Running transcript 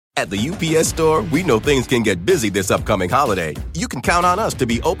At the UPS Store, we know things can get busy this upcoming holiday. You can count on us to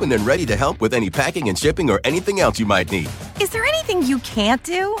be open and ready to help with any packing and shipping or anything else you might need. Is there anything you can't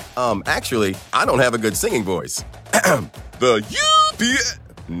do? Actually, I don't have a good singing voice. The UPS...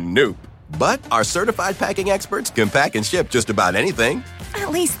 Nope. But our certified packing experts can pack and ship just about anything.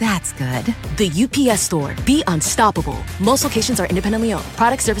 At least that's good. The UPS Store. Be unstoppable. Most locations are independently owned.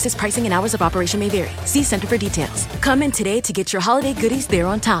 Product, services, pricing, and hours of operation may vary. See Center for details. Come in today to get your holiday goodies there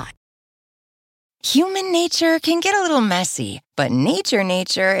on time. Human nature can get a little messy, but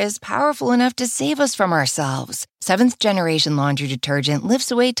nature is powerful enough to save us from ourselves. Seventh Generation Laundry Detergent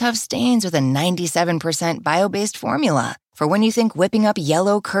lifts away tough stains with a 97% bio-based formula. For when you think whipping up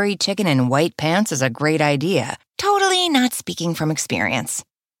yellow curry chicken in white pants is a great idea. Totally not speaking from experience.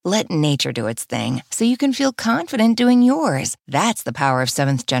 Let nature do its thing so you can feel confident doing yours. That's the power of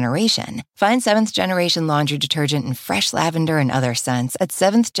Seventh Generation. Find Seventh Generation Laundry Detergent in fresh lavender and other scents at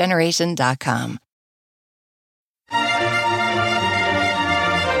seventhgeneration.com.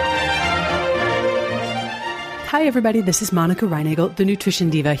 Hi, everybody. This is Monica Reinagel, the Nutrition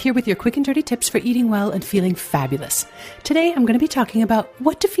Diva, here with your quick and dirty tips for eating well and feeling fabulous. Today, I'm going to be talking about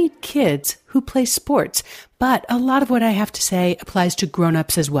what to feed kids who play sports, but a lot of what I have to say applies to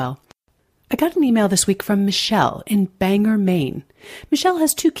grown-ups as well. I got an email this week from Michelle in Bangor, Maine. Michelle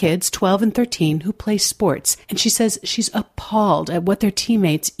has 2 kids, 12 and 13, who play sports, and she says she's appalled at what their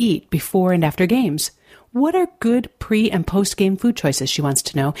teammates eat before and after games. What are good pre- and post-game food choices, she wants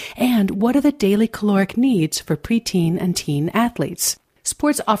to know, and what are the daily caloric needs for preteen and teen athletes?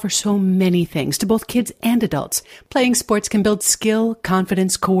 Sports offer so many things to both kids and adults. Playing sports can build skill,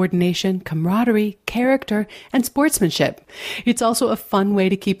 confidence, coordination, camaraderie, character, and sportsmanship. It's also a fun way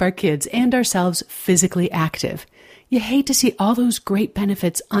to keep our kids and ourselves physically active. You hate to see all those great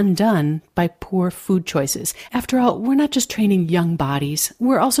benefits undone by poor food choices. After all, we're not just training young bodies,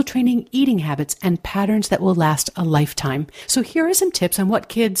 we're also training eating habits and patterns that will last a lifetime. So here are some tips on what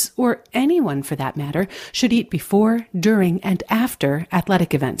kids, or anyone for that matter, should eat before, during, and after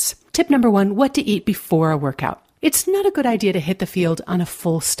athletic events. Tip number 1, what to eat before a workout. It's not a good idea to hit the field on a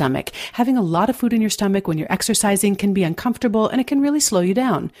full stomach. Having a lot of food in your stomach when you're exercising can be uncomfortable and it can really slow you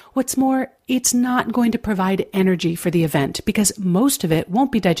down. What's more, it's not going to provide energy for the event because most of it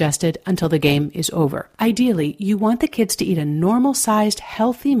won't be digested until the game is over. Ideally, you want the kids to eat a normal-sized,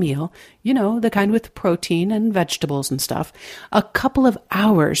 healthy meal, you know, the kind with protein and vegetables and stuff, a couple of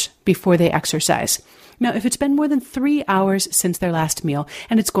hours before they exercise. Now, if it's been more than 3 hours since their last meal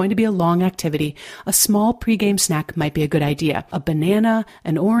and it's going to be a long activity, a small pregame snack might be a good idea. A banana,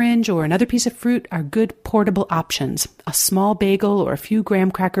 an orange, or another piece of fruit are good portable options. A small bagel or a few graham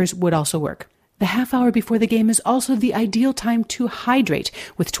crackers would also work. The half hour before the game is also the ideal time to hydrate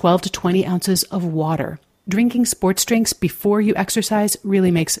with 12 to 20 ounces of water. Drinking sports drinks before you exercise really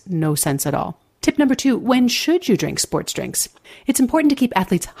makes no sense at all. Tip number 2, when should you drink sports drinks? It's important to keep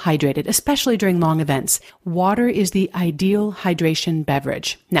athletes hydrated, especially during long events. Water is the ideal hydration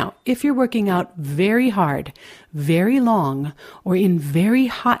beverage. Now, if you're working out very hard, very long, or in very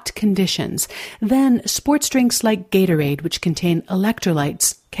hot conditions, then sports drinks like Gatorade, which contain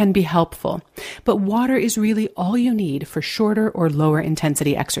electrolytes, can be helpful. But water is really all you need for shorter or lower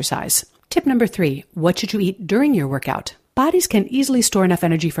intensity exercise. Tip number 3, what should you eat during your workout? Bodies can easily store enough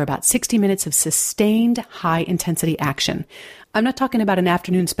energy for about 60 minutes of sustained high-intensity action. I'm not talking about an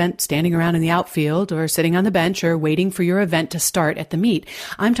afternoon spent standing around in the outfield or sitting on the bench or waiting for your event to start at the meet.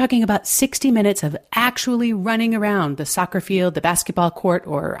 I'm talking about 60 minutes of actually running around the soccer field, the basketball court,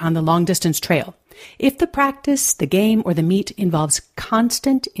 or on the long-distance trail. If the practice, the game, or the meet involves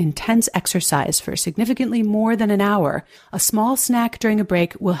constant, intense exercise for significantly more than an hour, a small snack during a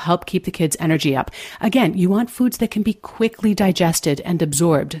break will help keep the kids' energy up. Again, you want foods that can be quickly digested and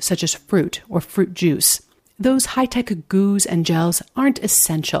absorbed, such as fruit or fruit juice. Those high-tech goos and gels aren't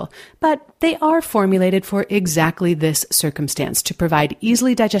essential, but they are formulated for exactly this circumstance, to provide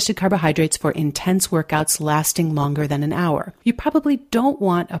easily digested carbohydrates for intense workouts lasting longer than an hour. You probably don't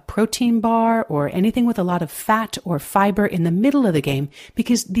want a protein bar or anything with a lot of fat or fiber in the middle of the game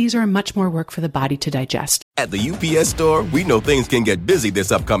because these are much more work for the body to digest. At the UPS Store, we know things can get busy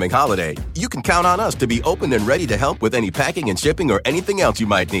this upcoming holiday. You can count on us to be open and ready to help with any packing and shipping or anything else you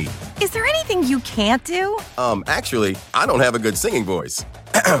might need. Is there anything you can't do? Actually, I don't have a good singing voice.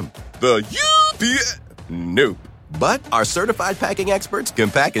 The UPS... Nope. But our certified packing experts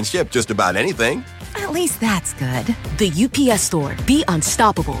can pack and ship just about anything. At least that's good. The UPS Store. Be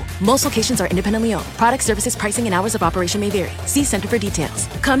unstoppable. Most locations are independently owned. Product, services, pricing, and hours of operation may vary. See Center for details.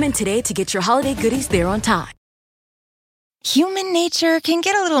 Come in today to get your holiday goodies there on time. Human nature can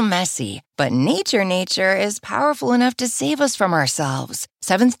get a little messy, but nature is powerful enough to save us from ourselves.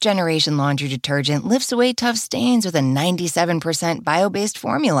 Seventh Generation Laundry Detergent lifts away tough stains with a 97% bio-based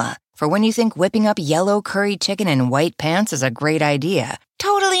formula. For when you think whipping up yellow curry chicken in white pants is a great idea.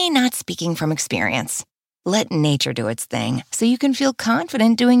 Totally not speaking from experience. Let nature do its thing so you can feel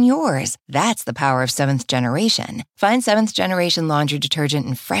confident doing yours. That's the power of Seventh Generation. Find Seventh Generation Laundry Detergent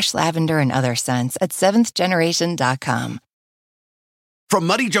in fresh lavender and other scents at seventhgeneration.com. From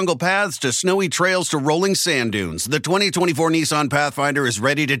muddy jungle paths to snowy trails to rolling sand dunes, the 2024 Nissan Pathfinder is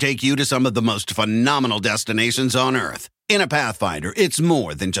ready to take you to some of the most phenomenal destinations on Earth. In a Pathfinder, it's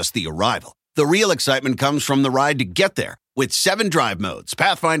more than just the arrival. The real excitement comes from the ride to get there. With 7 drive modes,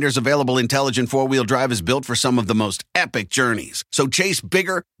 Pathfinder's available intelligent 4-wheel drive is built for some of the most epic journeys. So chase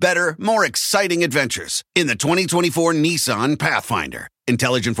bigger, better, more exciting adventures in the 2024 Nissan Pathfinder.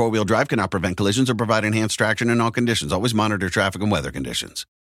 Intelligent 4-wheel drive cannot prevent collisions or provide enhanced traction in all conditions. Always monitor traffic and weather conditions.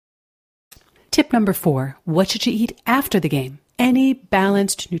 Tip number 4, what should you eat after the game? Any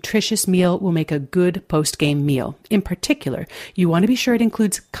balanced, nutritious meal will make a good post-game meal. In particular, you want to be sure it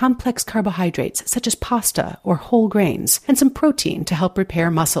includes complex carbohydrates such as pasta or whole grains, and some protein to help repair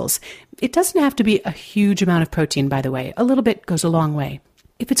muscles. It doesn't have to be a huge amount of protein, by the way. A little bit goes a long way.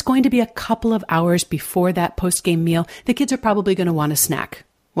 If it's going to be a couple of hours before that post-game meal, the kids are probably going to want a snack.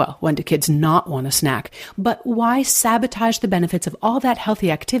 Well, when do kids not want a snack? But why sabotage the benefits of all that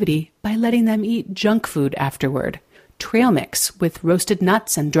healthy activity by letting them eat junk food afterward? Trail mix with roasted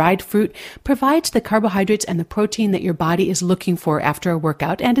nuts and dried fruit provides the carbohydrates and the protein that your body is looking for after a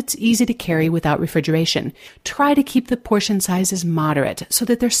workout, and it's easy to carry without refrigeration. Try to keep the portion sizes moderate so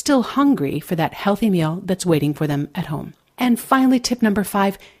that they're still hungry for that healthy meal that's waiting for them at home. And finally, tip number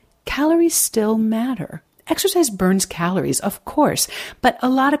 5, calories still matter. Exercise burns calories, of course, but a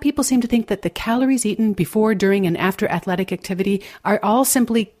lot of people seem to think that the calories eaten before, during, and after athletic activity are all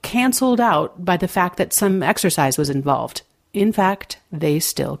simply canceled out by the fact that some exercise was involved. In fact, they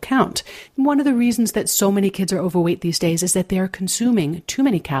still count. One of the reasons that so many kids are overweight these days is that they are consuming too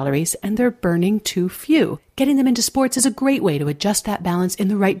many calories and they're burning too few. Getting them into sports is a great way to adjust that balance in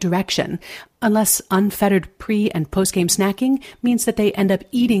the right direction, unless unfettered pre- and post-game snacking means that they end up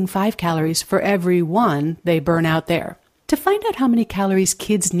eating 5 calories for every one they burn out there. To find out how many calories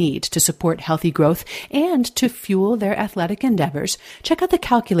kids need to support healthy growth and to fuel their athletic endeavors, check out the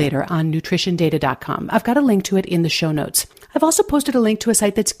calculator on nutritiondata.com. I've got a link to it in the show notes. I've also posted a link to a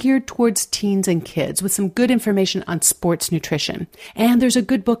site that's geared towards teens and kids with some good information on sports nutrition. And there's a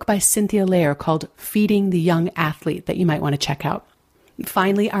good book by Cynthia Lair called Feeding the Young Athlete that you might want to check out.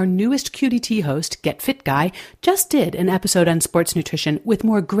 Finally, our newest QDT host, Get Fit Guy, just did an episode on sports nutrition with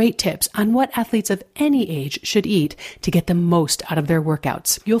more great tips on what athletes of any age should eat to get the most out of their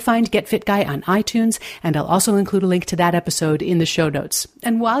workouts. You'll find Get Fit Guy on iTunes, and I'll also include a link to that episode in the show notes.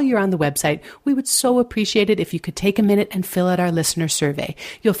 And while you're on the website, we would so appreciate it if you could take a minute and fill out our listener survey.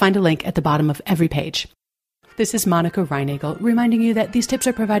 You'll find a link at the bottom of every page. This is Monica Reinagel, reminding you that these tips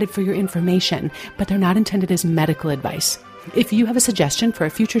are provided for your information, but they're not intended as medical advice. If you have a suggestion for a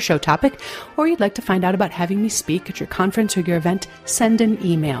future show topic, or you'd like to find out about having me speak at your conference or your event, send an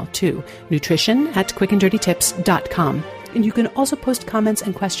email to nutrition@quickanddirtytips.com. And you can also post comments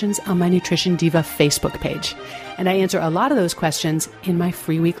and questions on my Nutrition Diva Facebook page. And I answer a lot of those questions in my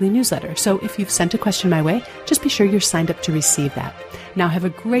free weekly newsletter. So if you've sent a question my way, just be sure you're signed up to receive that. Now have a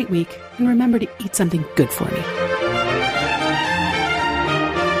great week, and remember to eat something good for me.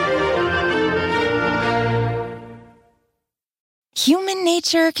 Human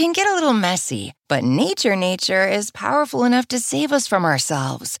nature can get a little messy, but nature is powerful enough to save us from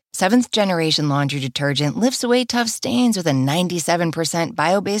ourselves. Seventh Generation Laundry Detergent lifts away tough stains with a 97%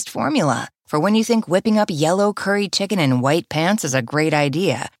 bio-based formula. For when you think whipping up yellow curry chicken in white pants is a great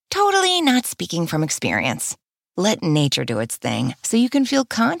idea. Totally not speaking from experience. Let nature do its thing so you can feel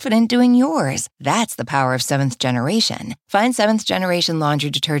confident doing yours. That's the power of Seventh Generation. Find Seventh Generation Laundry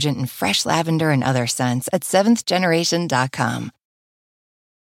Detergent in fresh lavender and other scents at seventhgeneration.com.